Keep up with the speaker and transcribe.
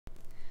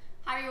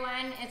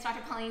everyone, it's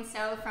Dr. Pauline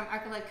from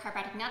Archipelago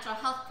Chiropractic Natural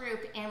Health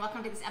Group, and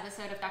welcome to this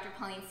episode of Dr.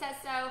 Pauline Says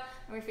So. And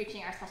we're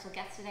featuring our special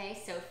guest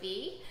today,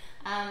 Sophie.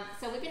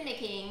 So we've been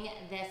making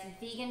this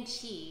vegan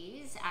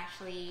cheese.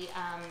 Actually,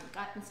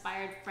 got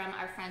inspired from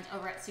our friends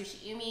over at Sushi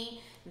Yumi.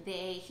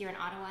 Here in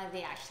Ottawa,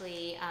 they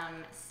actually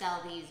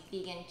sell these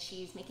vegan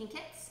cheese making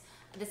kits.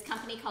 This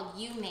company called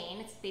Humane,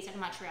 it's based out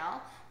of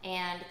Montreal,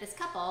 and this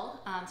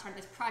couple started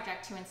this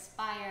project to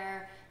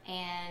inspire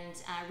and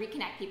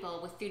reconnect people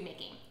with food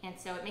making. And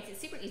so it makes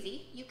it super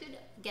easy. You could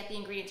get the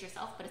ingredients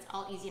yourself, but it's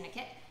all easy in a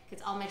kit.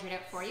 It's all measured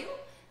out for you.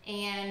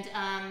 And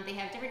they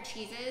have different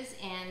cheeses,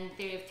 and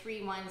they have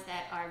 3 ones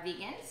that are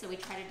vegan. So we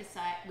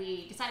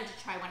decided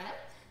to try one of them.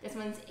 This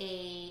one's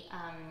a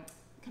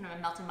kind of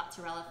a melted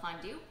mozzarella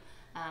fondue.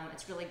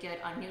 It's really good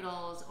on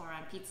noodles or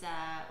on pizza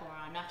or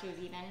on nachos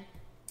even.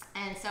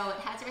 And so it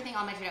has everything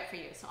all measured out for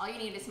you. So all you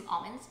need is some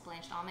almonds,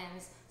 blanched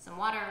almonds, some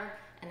water,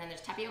 and then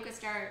there's tapioca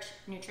starch,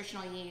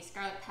 nutritional yeast,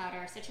 garlic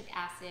powder, citric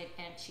acid,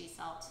 and cheese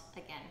salt.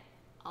 Again,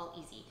 all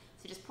easy.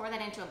 So just pour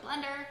that into a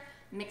blender,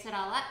 mix it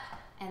all up,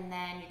 and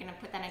then you're gonna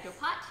put that into a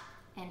pot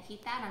and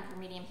heat that under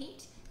medium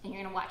heat. And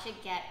you're gonna watch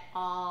it get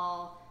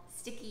all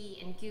sticky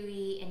and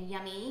gooey and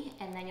yummy,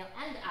 and then you'll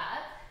end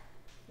up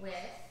with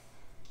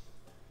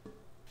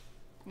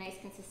nice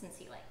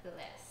consistency like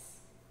this.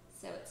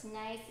 So it's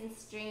nice and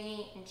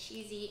stringy and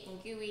cheesy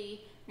and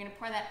gooey. We're gonna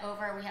pour that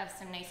over. We have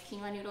some nice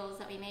quinoa noodles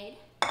that we made.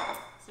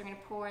 So we're gonna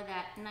pour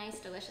that nice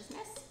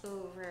deliciousness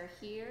over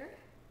here.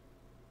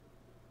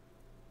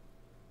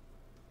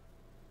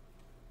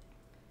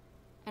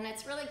 And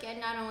it's really good,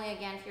 not only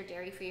again if you're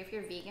dairy free, if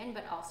you're vegan,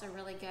 but also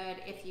really good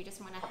if you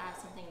just wanna have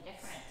something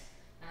different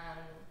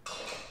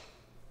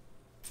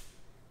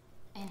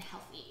and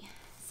healthy.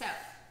 So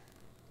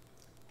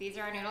these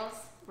are our noodles.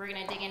 We're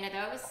gonna dig into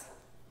those.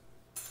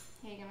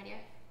 Here you go, my dear.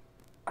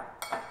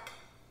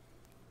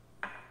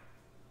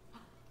 Oh,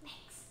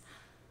 thanks.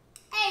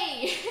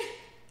 Hey!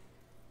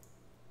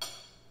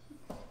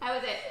 How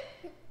was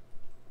it?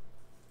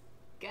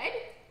 Good?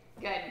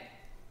 Good.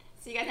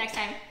 See you guys next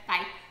time.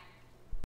 Bye.